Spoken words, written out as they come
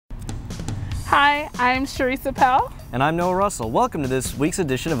Hi, I'm Sharissa Pell. And I'm Noah Russell. Welcome to this week's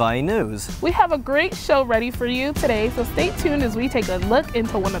edition of IE News. We have a great show ready for you today, so stay tuned as we take a look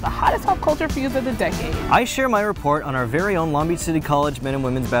into one of the hottest pop culture feuds of the decade. I share my report on our very own Long Beach City College men and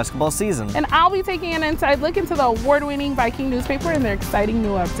women's basketball season. And I'll be taking an inside look into the award-winning Viking newspaper and their exciting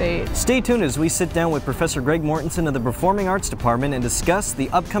new update. Stay tuned as we sit down with Professor Greg Mortensen of the Performing Arts Department and discuss the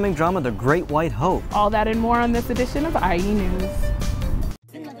upcoming drama The Great White Hope. All that and more on this edition of IE News.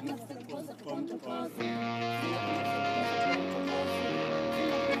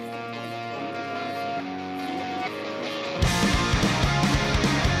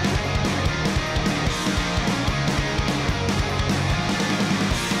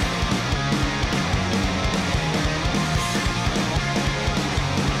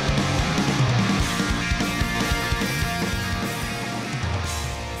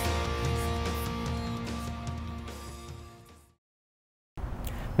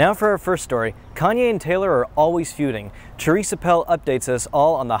 Now for our first story. Kanye and Taylor are always feuding. Teresa Pell updates us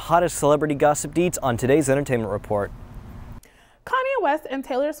all on the hottest celebrity gossip deets on today's entertainment report. Kanye West and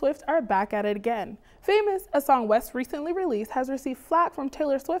Taylor Swift are back at it again. Famous, a song West recently released, has received flack from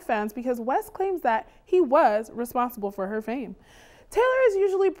Taylor Swift fans because West claims that he was responsible for her fame. Taylor is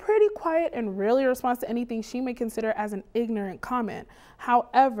usually pretty quiet and rarely responds to anything she may consider as an ignorant comment.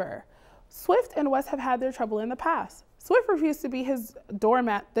 However, Swift and West have had their trouble in the past. Swift refused to be his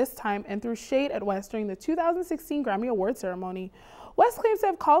doormat this time and threw shade at West during the 2016 Grammy Awards ceremony. West claims to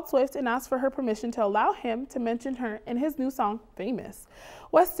have called Swift and asked for her permission to allow him to mention her in his new song, Famous.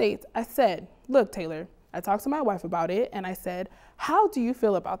 West states, "I said, look, Taylor, I talked to my wife about it and I said, how do you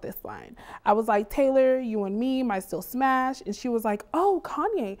feel about this line? I was like, Taylor, you and me might still smash." And she was like, "Oh,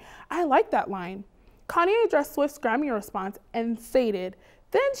 Kanye, I like that line." Kanye addressed Swift's Grammy response and stated,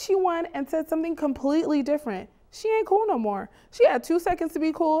 "Then she won and said something completely different. She ain't cool no more. She had 2 seconds to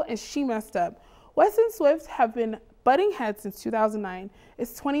be cool and she messed up." West and Swift have been butting heads since 2009.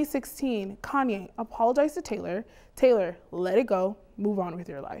 It's 2016. Kanye apologized to Taylor. Taylor, let it go. Move on with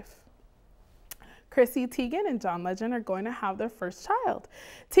your life. Chrissy Teigen and John Legend are going to have their first child.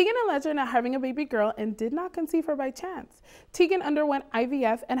 Teigen and Legend are having a baby girl and did not conceive her by chance. Teigen underwent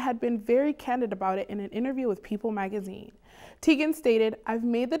IVF and had been very candid about it in an interview with People magazine. Teigen stated, "I've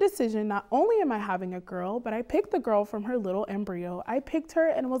made the decision, not only am I having a girl, but I picked the girl from her little embryo. I picked her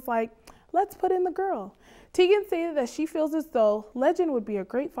and was like, let's put in the girl." Teigen stated that she feels as though Legend would be a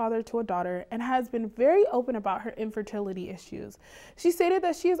great father to a daughter and has been very open about her infertility issues. She stated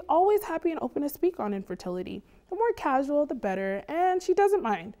that she is always happy and open to speak on infertility. The more casual, the better, and she doesn't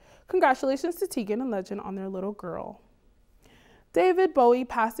mind. Congratulations to Teigen and Legend on their little girl. David Bowie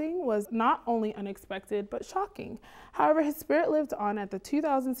passing was not only unexpected, but shocking. However, his spirit lived on at the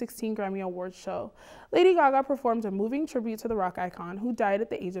 2016 Grammy Awards show. Lady Gaga performed a moving tribute to the rock icon, who died at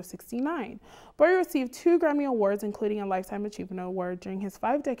the age of 69. Bowie received 2 Grammy Awards, including a Lifetime Achievement Award during his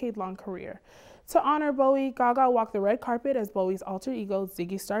 5-decade-long career. To honor Bowie, Gaga walked the red carpet as Bowie's alter ego,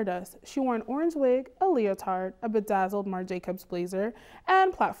 Ziggy Stardust. She wore an orange wig, a leotard, a bedazzled Marc Jacobs blazer,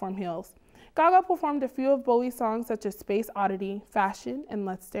 and platform heels. Gaga performed a few of Bowie's songs such as Space Oddity, Fashion, and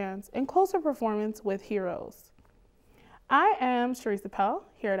Let's Dance, and closed her performance with Heroes. I am Sharissa Pell,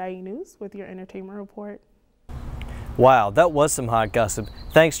 here at IE News with your entertainment report. Wow, that was some hot gossip.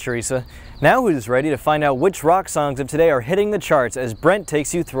 Thanks, Teresa. Now who's ready to find out which rock songs of today are hitting the charts as Brent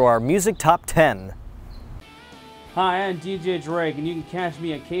takes you through our music top 10. Hi, I'm DJ Drake, and you can catch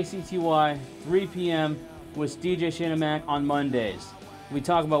me at KCTY 3 p.m. with DJ Shana Mac on Mondays. We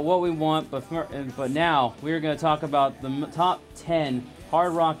talk about what we want, but now we're going to talk about the top 10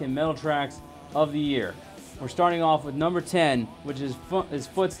 hard rock and metal tracks of the year. We're starting off with number 10, which is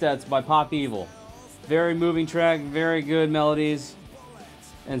Footsteps by Pop Evil. Very moving track, very good melodies.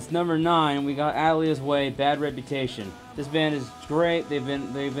 And it's number 9, we got Alia's Way, Bad Reputation. This band is great. They've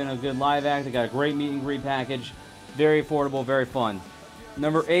been a good live act. They got a great meet and greet package. Very affordable, very fun.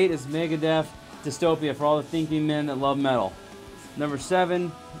 Number 8 is Megadeth, Dystopia, for all the thinking men that love metal. Number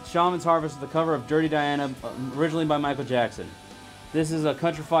 7, Shaman's Harvest, the cover of Dirty Diana, originally by Michael Jackson. This is a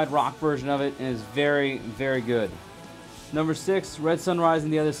countrified rock version of it and is very, very good. Number 6, Red Sunrise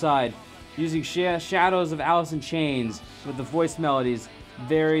and the Other Side, using Shadows of Alice in Chains with the voice melodies.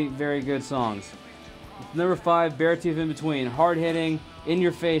 Very, very good songs. Number 5, Beartooth In Between, hard-hitting,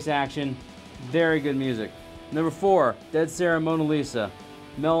 in-your-face action, very good music. Number 4, Dead Sarah Mona Lisa,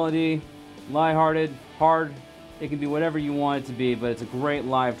 melody, lighthearted, hard. It can be whatever you want it to be, but it's a great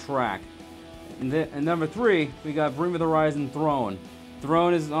live track. And number 3, we got Bring Me the Horizon, Throne.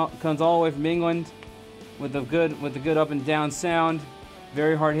 Throne comes all the way from England with the good up and down sound.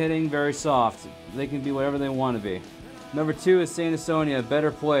 Very hard hitting, very soft. They can be whatever they want to be. Number 2 is Saint Asonia,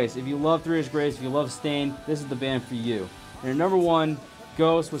 Better Place. If you love Three Days Grace, if you love Stain, this is the band for you. And number 1,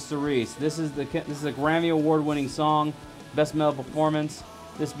 Ghost with Cerise. This is a Grammy Award-winning song, best metal performance.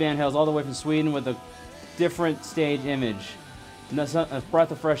 This band hails all the way from Sweden with a different stage image, a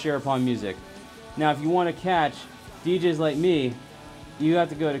breath of fresh air upon music. Now, if you want to catch DJs like me, you have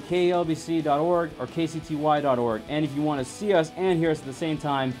to go to klbc.org or kcty.org. And if you want to see us and hear us at the same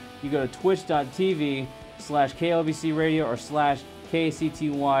time, you go to twitch.tv/KLBC Radio or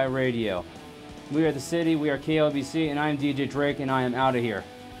 /KCTY Radio. We are the city, we are KLBC, and I'm DJ Drake, and I am out of here.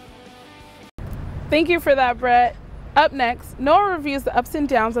 Thank you for that, Brett. Up next, Noah reviews the ups and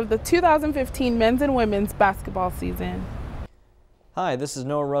downs of the 2015 men's and women's basketball season. Hi, this is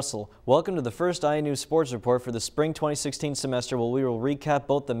Noah Russell. Welcome to the first INU Sports Report for the spring 2016 semester, where we will recap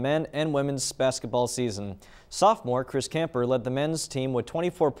both the men and women's basketball season. Sophomore Chris Camper led the men's team with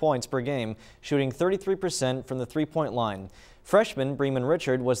 24 points per game, shooting 33% from the three-point line. Freshman Breeman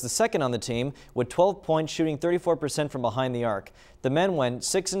Richard was the second on the team with 12 points, shooting 34% from behind the arc. The men went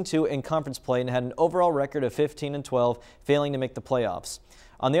 6-2 in conference play and had an overall record of 15-12, failing to make the playoffs.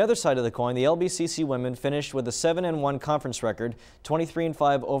 On the other side of the coin, the LBCC women finished with a 7-1 conference record,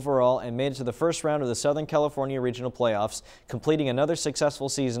 23-5 overall, and made it to the first round of the Southern California Regional Playoffs, completing another successful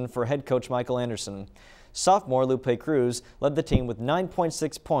season for head coach Michael Anderson. Sophomore Lupe Cruz led the team with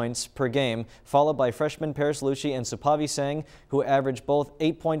 9.6 points per game, followed by freshmen Paris Lucci and Supavi Sang, who averaged both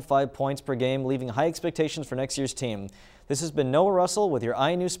 8.5 points per game, leaving high expectations for next year's team. This has been Noah Russell with your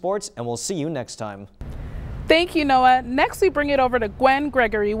INU Sports, and we'll see you next time. Thank you, Noah. Next, we bring it over to Gwen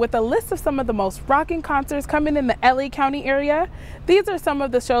Gregory with a list of some of the most rocking concerts coming in the LA County area. These are some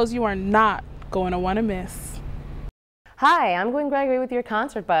of the shows you are not going to want to miss. Hi, I'm Gwen Gregory with your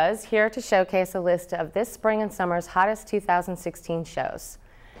Concert Buzz, here to showcase a list of this spring and summer's hottest 2016 shows.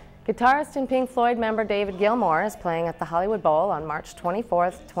 Guitarist and Pink Floyd member David Gilmour is playing at the Hollywood Bowl on March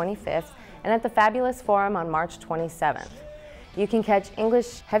 24th, 25th, and at the Fabulous Forum on March 27th. You can catch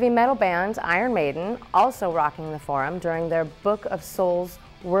English heavy metal band Iron Maiden also rocking the Forum during their Book of Souls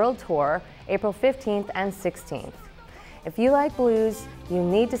World Tour, April 15th and 16th. If you like blues, you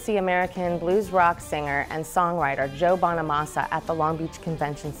need to see American blues rock singer and songwriter Joe Bonamassa at the Long Beach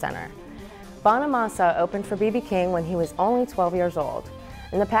Convention Center. Bonamassa opened for B.B. King when he was only 12 years old.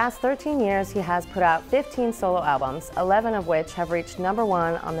 In the past 13 years, he has put out 15 solo albums, 11 of which have reached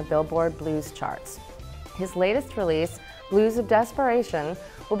 #1 on the Billboard Blues charts. His latest release, Blues of Desperation,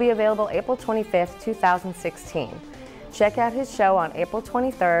 will be available April 25th, 2016. Check out his show on April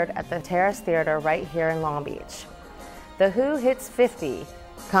 23rd at the Terrace Theater right here in Long Beach. The Who Hits 50,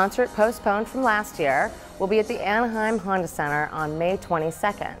 concert postponed from last year, will be at the Anaheim Honda Center on May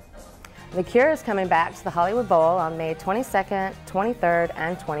 22nd. The Cure is coming back to the Hollywood Bowl on May 22nd, 23rd,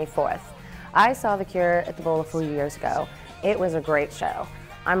 and 24th. I saw The Cure at the Bowl a few years ago. It was a great show.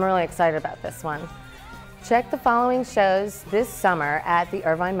 I'm really excited about this one. Check the following shows this summer at the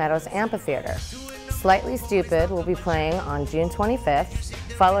Irvine Meadows Amphitheater. Slightly Stupid will be playing on June 25th,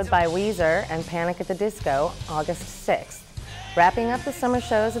 followed by Weezer and Panic at the Disco August 6th. Wrapping up the summer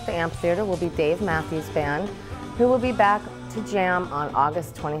shows at the amphitheater will be Dave Matthews Band, who will be back to jam on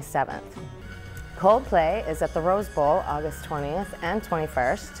August 27th. Coldplay is at the Rose Bowl August 20th and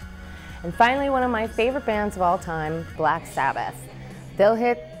 21st. And finally, one of my favorite bands of all time, Black Sabbath. They'll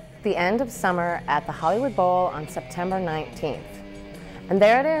hit the end of summer at the Hollywood Bowl on September 19th. And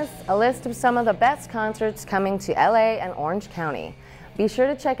there it is, a list of some of the best concerts coming to LA and Orange County. Be sure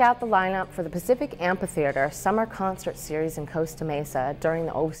to check out the lineup for the Pacific Amphitheater Summer Concert Series in Costa Mesa during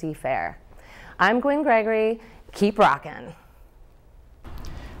the OC Fair. I'm Gwen Gregory. Keep rockin'.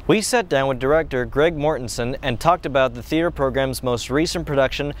 We sat down with director Greg Mortensen and talked about the theater program's most recent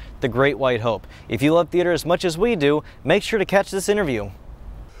production, The Great White Hope. If you love theater as much as we do, make sure to catch this interview.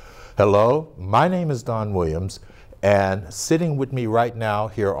 Hello, my name is Don Williams, and sitting with me right now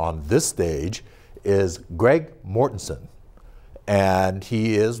here on this stage is Greg Mortensen. And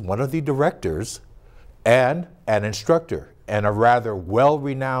he is one of the directors and an instructor in a rather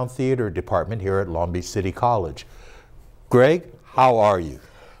well-renowned theater department here at Long Beach City College. Greg, how are you?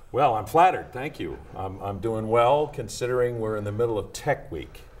 Well, I'm flattered, thank you. I'm doing well considering we're in the middle of Tech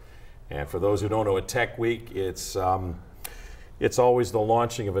Week. And for those who don't know what Tech Week, it's always the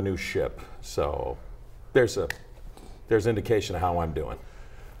launching of a new ship. So there's indication of how I'm doing.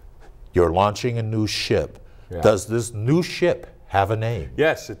 You're launching a new ship. Yeah. Does this new ship have a name?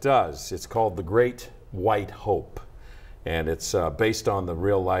 Yes, it does. It's called The Great White Hope. And it's based on the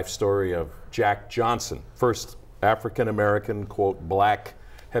real life story of Jack Johnson, first African-American, quote, black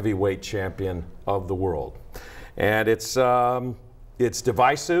heavyweight champion of the world. And it's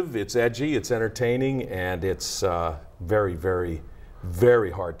divisive, it's edgy, it's entertaining, and it's Very, very,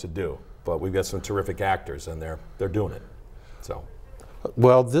 very hard to do. But we've got some terrific actors, and they're doing it. So,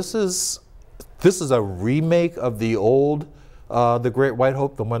 well, this is a remake of the old The Great White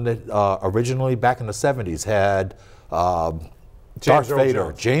Hope, the one that originally back in the 70s had Darth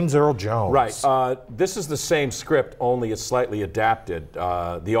Vader, James Earl Jones. Right. This is the same script, only it's slightly adapted.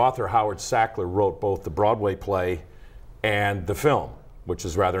 The author, Howard Sackler, wrote both the Broadway play and the film, which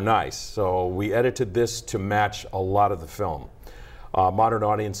is rather nice. So we edited this to match a lot of the film. Modern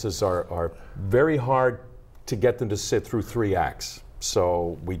audiences are very hard to get them to sit through 3 acts.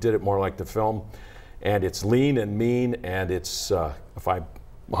 So we did it more like the film, and it's lean and mean, and it's, if I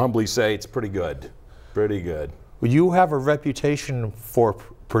humbly say, it's pretty good. Pretty good. Well, you have a reputation for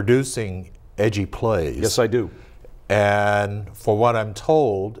producing edgy plays. Yes, I do. And for what I'm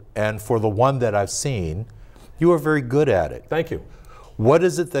told, and for the one that I've seen, you are very good at it. Thank you. What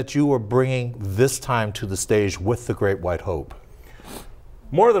is it that you are bringing this time to the stage with The Great White Hope?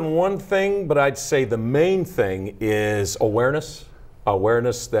 More than one thing, but I'd say the main thing is awareness.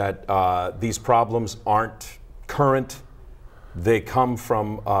 Awareness that these problems aren't current. They come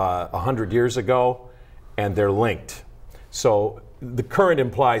from 100 years ago, and they're linked. So the current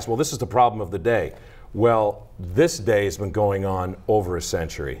implies, well, this is the problem of the day. Well, this day has been going on over a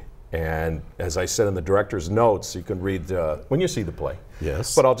century. And as I said in the director's notes, you can read when you see the play.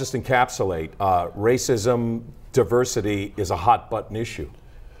 Yes. But I'll just encapsulate. Racism, diversity is a hot button issue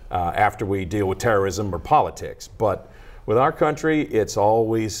after we deal with terrorism or politics. But with our country, it's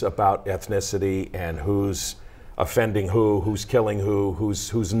always about ethnicity and who's offending who's killing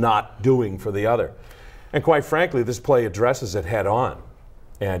who's not doing for the other. And quite frankly, this play addresses it head on.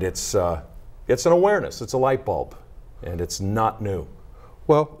 And it's an awareness, it's a light bulb, and it's not new.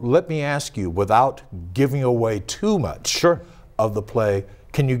 Well, let me ask you, without giving away too much of the play,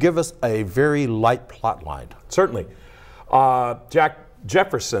 can you give us a very light plot line? Certainly. Jack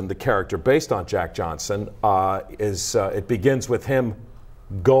Jefferson, the character based on Jack Johnson, it begins with him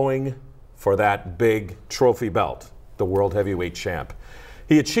going for that big trophy belt, the World Heavyweight Champ.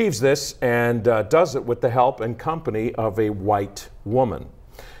 He achieves this and does it with the help and company of a white woman.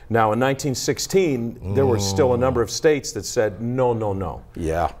 Now, in 1916, there were still a number of states that said, no, no, no.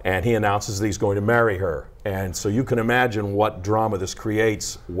 Yeah. And he announces that he's going to marry her. And so you can imagine what drama this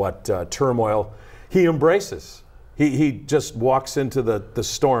creates, what turmoil. He embraces. He just walks into the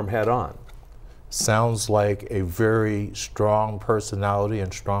storm head on. Sounds like a very strong personality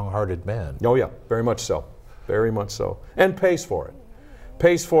and strong-hearted man. Oh, yeah, very much so. Very much so. And pays for it.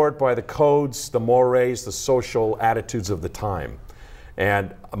 Pays for it by the codes, the mores, the social attitudes of the time.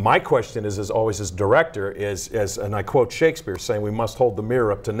 And my question is always as director is, and I quote Shakespeare saying, we must hold the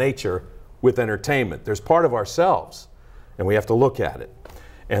mirror up to nature with entertainment. There's part of ourselves, and we have to look at it.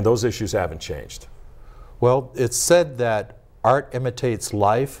 And those issues haven't changed. Well, it's said that art imitates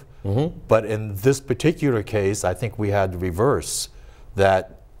life, but in this particular case, I think we had the reverse,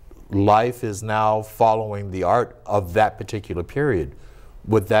 that life is now following the art of that particular period.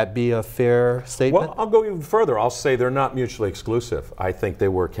 Would that be a fair statement? Well, I'll go even further. I'll say they're not mutually exclusive. I think they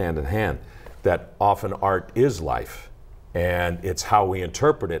work hand in hand, that often art is life, and it's how we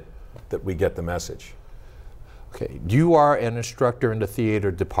interpret it that we get the message. Okay, you are an instructor in the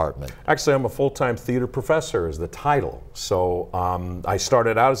theater department. Actually, I'm a full-time theater professor is the title. So I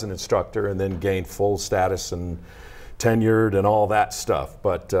started out as an instructor and then gained full status and tenured and all that stuff.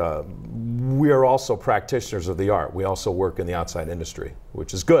 But we are also practitioners of the art. We also work in the outside industry,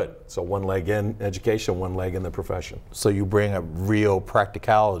 which is good. So one leg in education, one leg in the profession. So you bring a real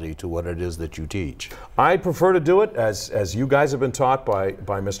practicality to what it is that you teach. I prefer to do it, as you guys have been taught by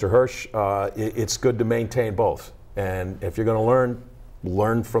Mr. Hirsch. It's good to maintain both. And if you're going to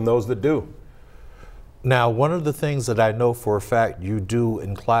learn from those that do. Now, one of the things that I know for a fact you do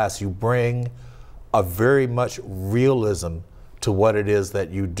in class, you bring a very much realism to what it is that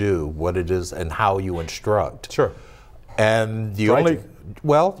you do, what it is and how you instruct. Sure. And the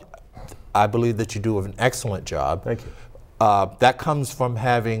well, I believe that you do an excellent job. Thank you. That comes from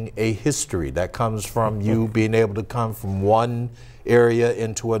having a history. That comes from you being able to come from one area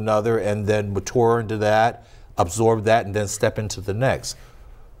into another and then mature into that, absorb that, and then step into the next.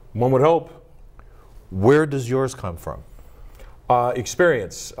 One would hope. Where does yours come from?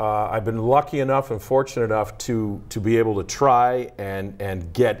 Experience. I've been lucky enough and fortunate enough to be able to try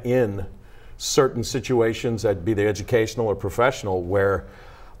and get in certain situations, that'd be the educational or professional, where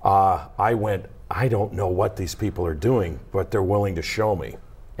I went, I don't know what these people are doing, but they're willing to show me.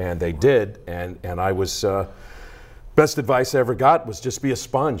 And they did, and I was, best advice I ever got was just be a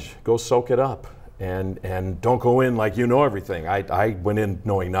sponge, go soak it up, and don't go in like you know everything. I went in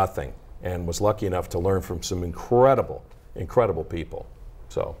knowing nothing. and was lucky enough to learn from some incredible people.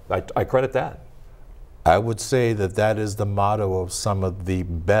 So I credit that. I would say that that is the motto of some of the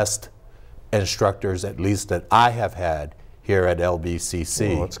best instructors, at least that I have had here at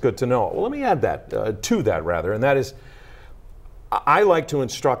LBCC. Well, it's good to know. Well, let me add that, to that rather, and that is, I like to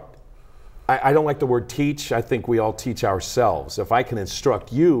instruct. I don't like the word teach. I think we all teach ourselves. If I can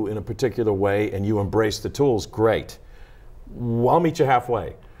instruct you in a particular way and you embrace the tools, great. Well, I'll meet you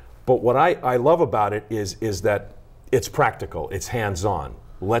halfway. But what I love about it is that it's practical, it's hands-on.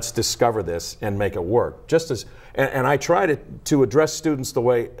 Let's discover this and make it work. Just as, and I try to address students the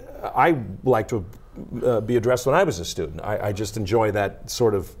way I like to be addressed when I was a student. I just enjoy that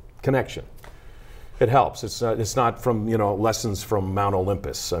sort of connection. It helps. It's not from, you know, lessons from Mount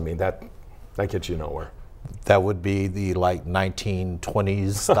Olympus. I mean, that gets you nowhere. That would be the like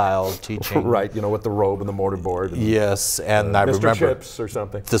 1920s style teaching. Right, you know, with the robe and the mortarboard. And, yes, and I Mr. remember Chips or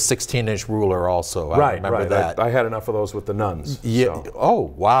something. the 16-inch ruler also. Right, I remember right. that. I had enough of those with the nuns. Yeah. So. Oh,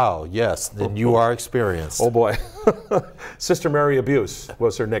 wow, yes. Then you are experienced. Oh boy. Sister Mary Abuse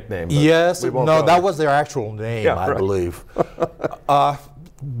was her nickname. Yes, no, go that was their actual name, Yeah, I right. believe.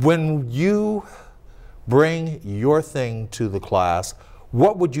 When you bring your thing to the class,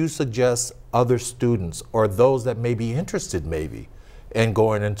 what would you suggest other students or those that may be interested maybe in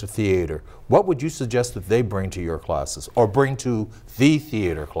going into theater, what would you suggest that they bring to your classes or bring to the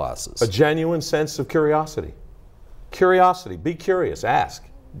theater classes? A genuine sense of curiosity. Curiosity, be curious, ask,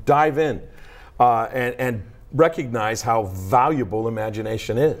 dive in, and recognize how valuable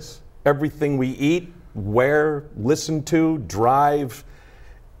imagination is. Everything we eat, wear, listen to, drive,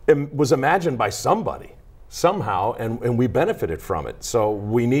 was imagined by somebody, somehow, and we benefited from it. So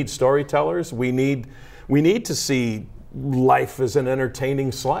we need storytellers. We need to see life as an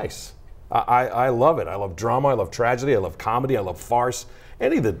entertaining slice. I love it. I love drama. I love tragedy. I love comedy. I love farce.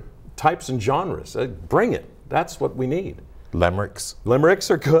 Any of the types and genres. Bring it. That's what we need. Limericks.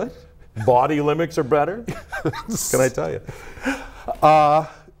 Limericks are good. Body limericks are better. Can I tell you?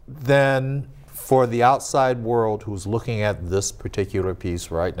 Then for the outside world who's looking at this particular piece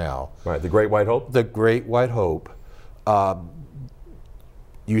right now. Right, The Great White Hope? The Great White Hope.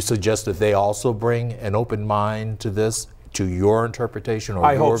 You suggest that they also bring an open mind to this, to your interpretation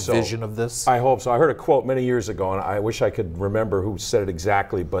or your vision of this? I hope so. I heard a quote many years ago, and I wish I could remember who said it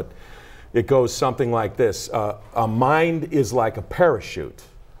exactly, but it goes something like this. A mind is like a parachute.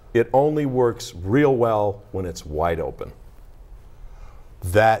 It only works real well when it's wide open.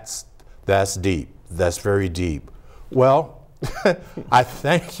 That's deep. That's very deep. Well, I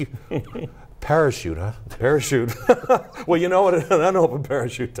thank you. Parachute, huh? Parachute. Well, you know what an unopened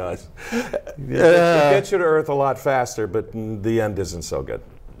parachute does. It gets you to Earth a lot faster, but the end isn't so good.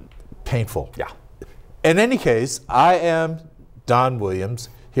 Painful. Yeah. In any case, I am Don Williams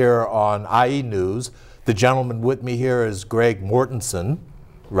here on IE News. The gentleman with me here is Greg Mortensen,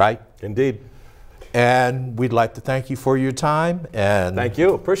 right? Indeed. And we'd like to thank you for your time. And thank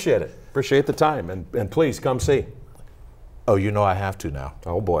you. Appreciate it. Appreciate the time. And please come see. Oh, you know I have to now.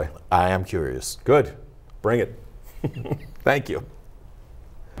 Oh, boy. I am curious. Good. Bring it. Thank you.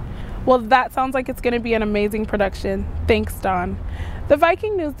 Well, that sounds like it's going to be an amazing production. Thanks, Don. The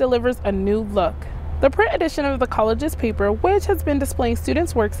Viking News delivers a new look. The print edition of the college's paper, which has been displaying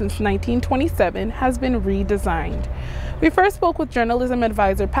students' work since 1927, has been redesigned. We first spoke with journalism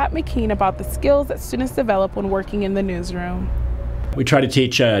advisor Pat McKean about the skills that students develop when working in the newsroom. We try to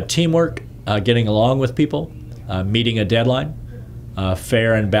teach teamwork, getting along with people, meeting a deadline,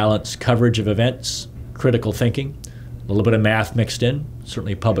 fair and balanced coverage of events, critical thinking, a little bit of math mixed in,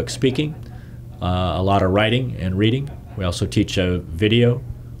 certainly public speaking, a lot of writing and reading. We also teach video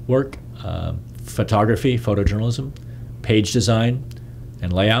work, photography, photojournalism, page design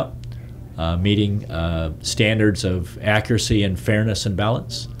and layout, meeting standards of accuracy and fairness and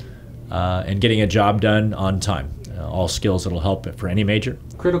balance, and getting a job done on time. All skills that will help for any major.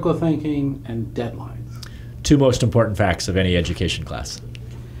 Critical thinking and deadlines. Two most important facts of any education class.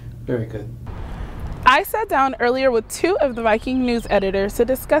 Very good. I sat down earlier with two of the Viking News editors to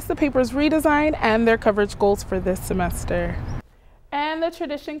discuss the paper's redesign and their coverage goals for this semester. And the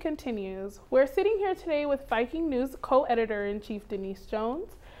tradition continues. We're sitting here today with Viking News co-editor-in-chief Denise Jones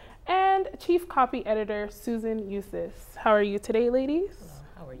and chief copy editor Susan Eustace. How are you today, ladies?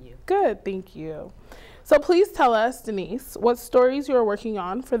 How are you? Good, thank you. So please tell us, Denise, what stories you are working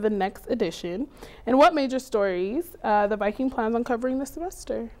on for the next edition and what major stories the Viking plans on covering this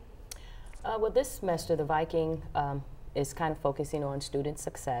semester. Well, this semester, the Viking is kind of focusing on student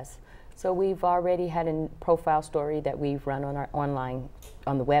success. So we've already had a profile story that we've run on our online,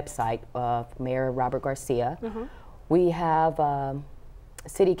 on the website of Mayor Robert Garcia. We have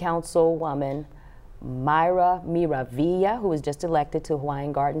City Councilwoman Myra Miravilla, who was just elected to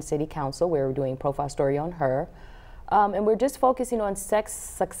Hawaiian Garden City Council. We're doing a profile story on her. And we're just focusing on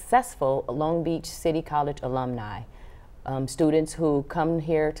successful Long Beach City College alumni. Students who come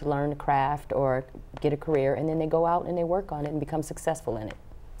here to learn a craft or get a career, and then they go out and they work on it and become successful in it.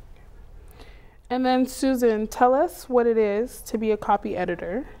 And then Susan, tell us what it is to be a copy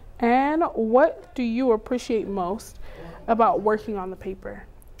editor, and what do you appreciate most about working on the paper?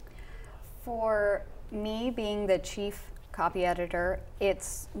 For me, being the chief copy editor,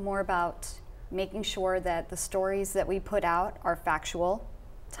 it's more about making sure that the stories that we put out are factual,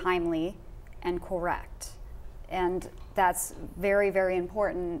 timely, and correct. And that's very, very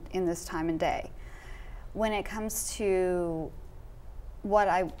important in this time and day. When it comes to what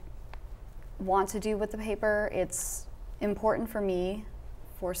I want to do with the paper, it's important for me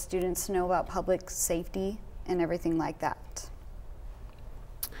for students to know about public safety and everything like that.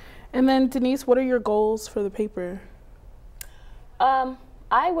 And then Denise, what are your goals for the paper?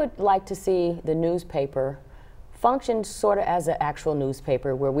 I would like to see the newspaper function sort of as an actual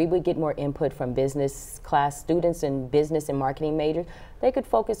newspaper, where we would get more input from business class students and business and marketing majors. They could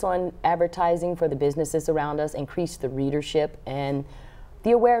focus on advertising for the businesses around us, increase the readership and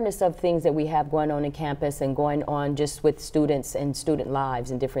the awareness of things that we have going on in campus and going on just with students and student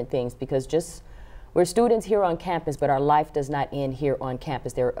lives and different things, because we're students here on campus, but our life does not end here on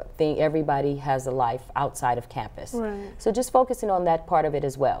campus. Everybody has a life outside of campus. Right. So just focusing on that part of it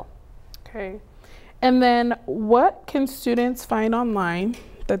as well. Okay. And then what can students find online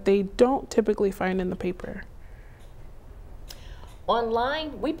that they don't typically find in the paper?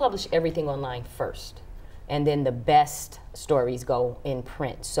 Online, we publish everything online first, and then the best stories go in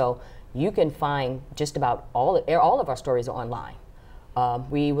print. So you can find just about all of our stories are online.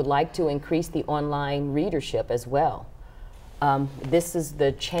 We would like to increase the online readership as well. This is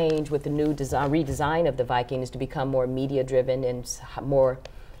the change with the new redesign of the Viking, is to become more media driven and more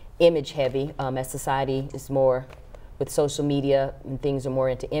image heavy, as society is more with social media and things are more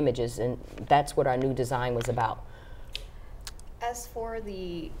into images, and that's what our new design was about. As for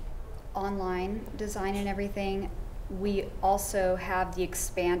the online design and everything, we also have the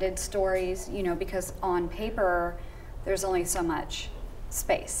expanded stories, you know, because on paper there's only so much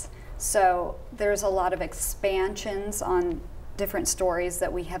space. So there's a lot of expansions on different stories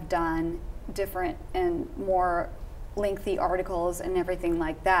that we have done, different and more lengthy articles and everything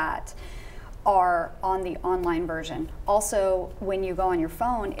like that are on the online version. Also, when you go on your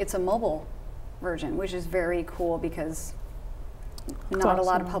phone, it's a mobile version, which is very cool because not a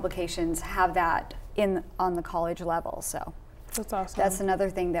lot of publications have that on the college level. So that's awesome. That's another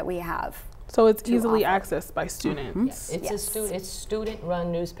thing that we have. So it's easily accessed by students. Mm-hmm. It's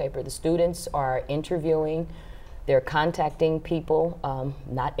student-run newspaper. The students are interviewing, they're contacting people.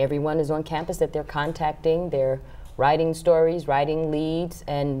 Not everyone is on campus that they're contacting. They're writing stories, writing leads,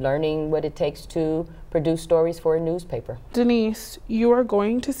 and learning what it takes to produce stories for a newspaper. Denise, you are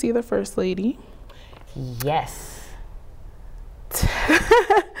going to see the First Lady. Yes.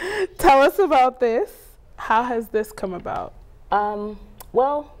 Tell us about this. How has this come about?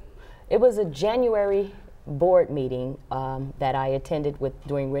 Well, it was a January board meeting that I attended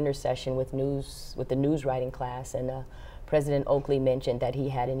during winter session with the news writing class, and President Oakley mentioned that he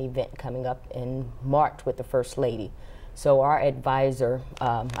had an event coming up in March with the First Lady. So our advisor,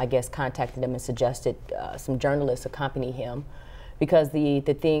 I guess, contacted him and suggested some journalists accompany him, because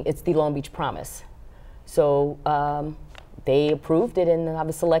it's the Long Beach Promise. So they approved it, and I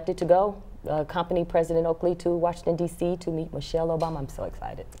was selected to go accompany President Oakley to Washington, D.C. to meet Michelle Obama. I'm so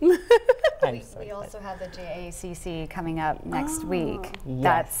excited. We also have the JACC coming up next week.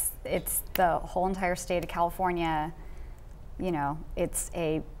 Yes. It's the whole entire state of California. You know, it's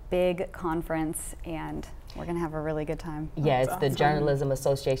a big conference, and we're going to have a really good time. Yeah, it's the Journalism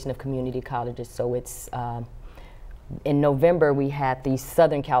Association of Community Colleges. So it's in November we had the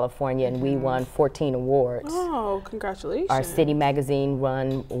Southern California, and we won 14 awards. Oh, congratulations. Our city magazine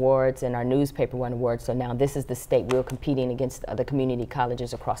won awards, and our newspaper won awards. So now this is the state. We're competing against other community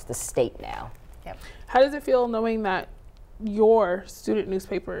colleges across the state now. Yep. How does it feel knowing that your student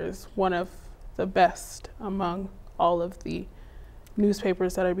newspaper is one of the best among all of the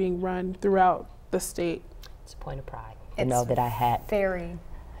newspapers that are being run throughout the state? It's a point of pride to know that I had.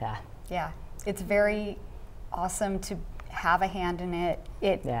 Yeah, it's very awesome to have a hand in it.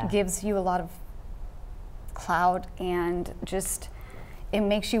 It gives you a lot of clout, and just it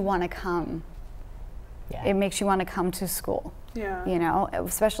makes you want to come. It makes you want to come to school. Yeah. You know,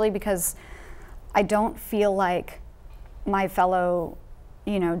 especially because I don't feel like my fellow,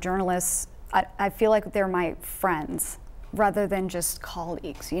 you know, journalists, I feel like they're my friends. rather than just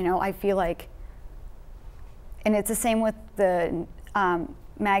colleagues. You know, I feel like, and it's the same with the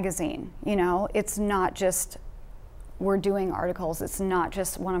magazine, you know, it's not just we're doing articles, it's not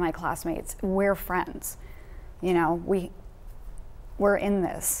just one of my classmates, we're friends, you know, we're in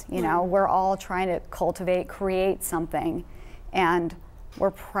this, you know, we're all trying to cultivate, create something, and we're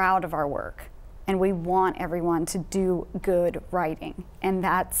proud of our work, and we want everyone to do good writing, and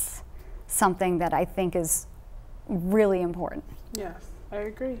that's something that I think is really important. Yes, I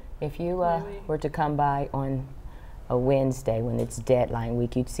agree. If you were to come by on a Wednesday when it's deadline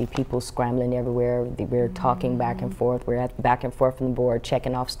week, you'd see people scrambling everywhere. We're talking back and forth. We're back and forth from the board,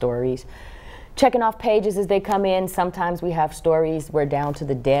 checking off stories, checking off pages as they come in. Sometimes we have stories we're down to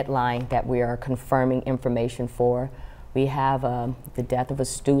the deadline that we are confirming information for. We have the death of a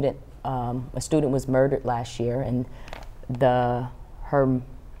student. A student was murdered last year, and the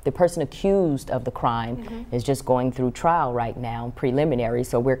person accused of the crime is just going through trial right now, preliminary,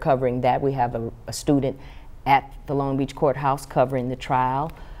 so we're covering that. We have a student at the Long Beach courthouse covering the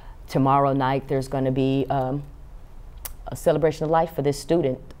trial. Tomorrow night there's going to be a celebration of life for this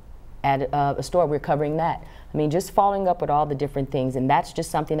student at a store. We're covering that. I mean, just following up with all the different things, and that's just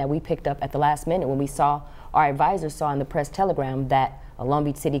something that we picked up at the last minute when we saw, our advisors saw in the press telegram that a Long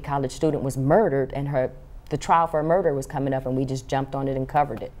Beach City College student was murdered, and the trial for a murder was coming up, and we just jumped on it and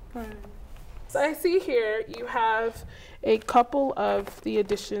covered it. Right. So I see here you have a couple of the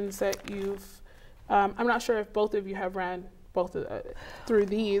editions that you've, I'm not sure if both of you have ran both through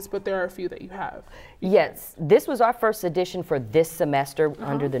these, but there are a few that you have. Yes, this was our first edition for this semester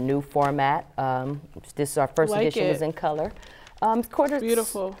under the new format. This is our first edition, was in color.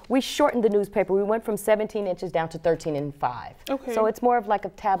 Beautiful. We shortened the newspaper. We went from 17 inches down to 13 and 5. Okay. So it's more of like a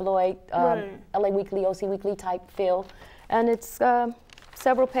tabloid, LA Weekly, OC Weekly type feel. And it's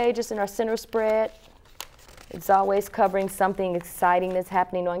several pages in our center spread. It's always covering something exciting that's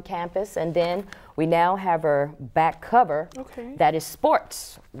happening on campus. And then we now have our back cover that is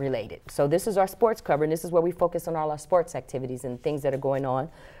sports related. So this is our sports cover, and this is where we focus on all our sports activities and things that are going on,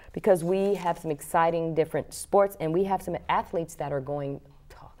 because we have some exciting different sports, and we have some athletes that are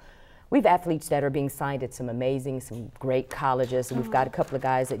we have athletes that are being signed at some great colleges. We've got a couple of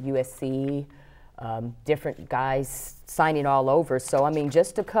guys at USC, different guys signing all over. So I mean,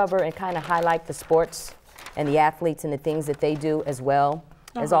 just to cover and kind of highlight the sports and the athletes and the things that they do, as well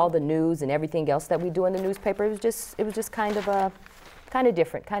as all the news and everything else that we do in the newspaper. It was just kind of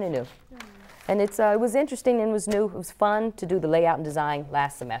different, kind of new. And it was interesting and it was new. It was fun to do the layout and design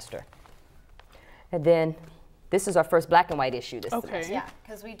last semester. And then this is our first black and white issue this semester. Yeah,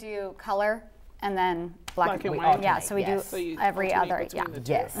 because we do color and then black and white. alternate, Yeah, so we do every other. Yeah.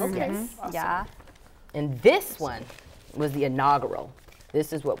 Yes. Okay. Awesome. Yeah. And this one was the inaugural.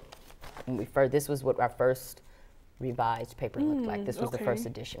 This is what this was what our first revised paper looked like. This was the first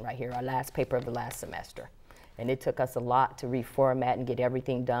edition right here, our last paper of the last semester. And it took us a lot to reformat and get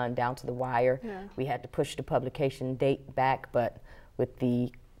everything done down to the wire. Yeah. We had to push the publication date back, but with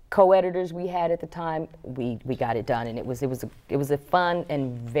the co-editors we had at the time, we got it done, and it was a fun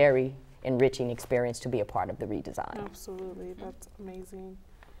and very enriching experience to be a part of the redesign. Absolutely, that's amazing.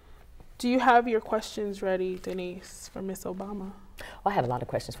 Do you have your questions ready, Denise, for Miss Obama? Oh, I have a lot of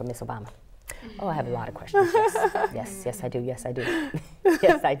questions for Miss Obama. Oh, I have a lot of questions. Yes, yes, I do. Yes, I do.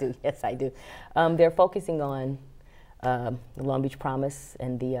 Yes, I do. Yes, I do. They're focusing on the Long Beach Promise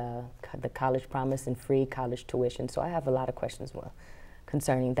and the College Promise and free college tuition. So I have a lot of questions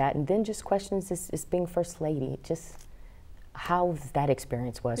concerning that, and then just questions is being First Lady. Just how that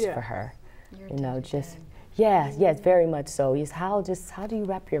experience was for her. You know, just. Yeah, yes, very much so. Is how do you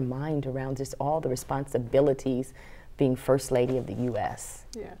wrap your mind around just all the responsibilities being First Lady of the U.S.?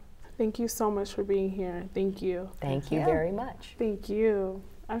 Yeah. Thank you so much for being here. Thank you. Thank you very much. Thank you.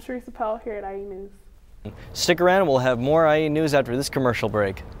 I'm Sharissa Powell here at IE News. Stick around, we'll have more IE News after this commercial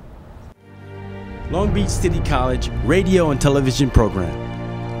break. Long Beach City College radio and television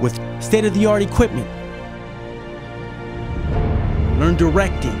program with state-of-the-art equipment. Learn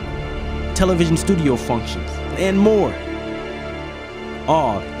directing, television studio functions, and more.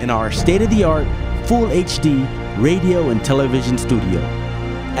 All in our state-of-the-art full HD radio and television studio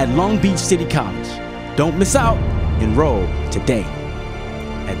at Long Beach City College. Don't miss out. Enroll today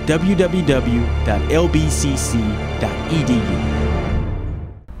at www.lbcc.edu.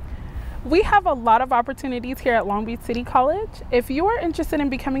 We have a lot of opportunities here at Long Beach City College. If you are interested in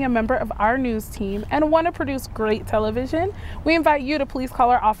becoming a member of our news team and want to produce great television, we invite you to please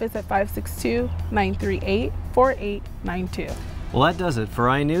call our office at 562-938-4892. Well, that does it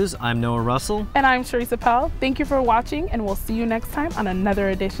for IE News. I'm Noah Russell. And I'm Sharissa Powell. Thank you for watching, and we'll see you next time on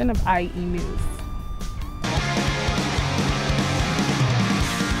another edition of IE News.